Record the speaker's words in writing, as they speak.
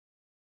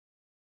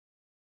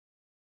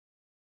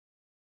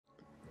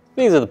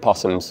These are the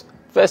Possums,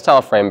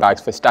 versatile frame bags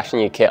for stashing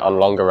your kit on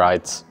longer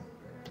rides.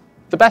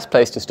 The best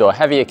place to store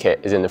heavier kit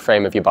is in the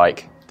frame of your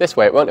bike. This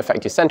way it won't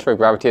affect your centre of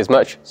gravity as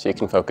much, so you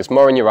can focus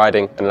more on your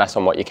riding and less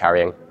on what you're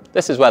carrying.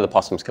 This is where the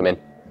Possums come in.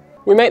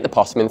 We make the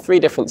Possum in 3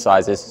 different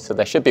sizes, so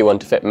there should be one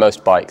to fit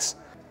most bikes.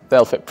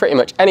 They'll fit pretty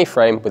much any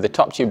frame with a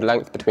top tube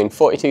length between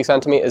 42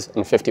 cm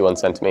and 51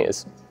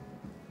 cm.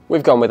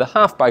 We've gone with a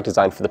half bag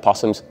design for the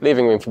Possums,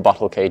 leaving room for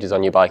bottle cages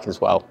on your bike as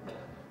well.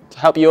 To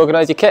help you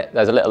organise your kit,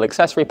 there's a little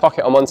accessory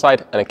pocket on one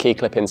side and a key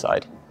clip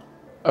inside.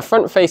 A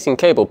front-facing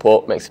cable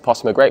port makes the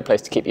Possum a great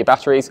place to keep your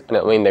batteries, and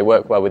it'll mean they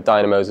work well with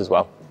dynamos as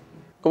well.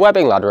 A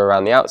webbing ladder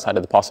around the outside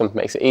of the Possum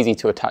makes it easy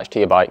to attach to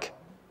your bike.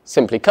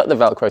 Simply cut the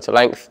Velcro to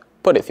length,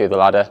 put it through the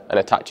ladder and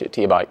attach it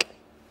to your bike.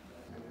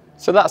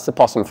 So that's the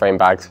Possum frame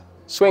bags.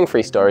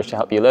 Swing-free storage to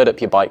help you load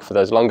up your bike for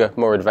those longer,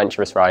 more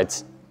adventurous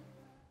rides.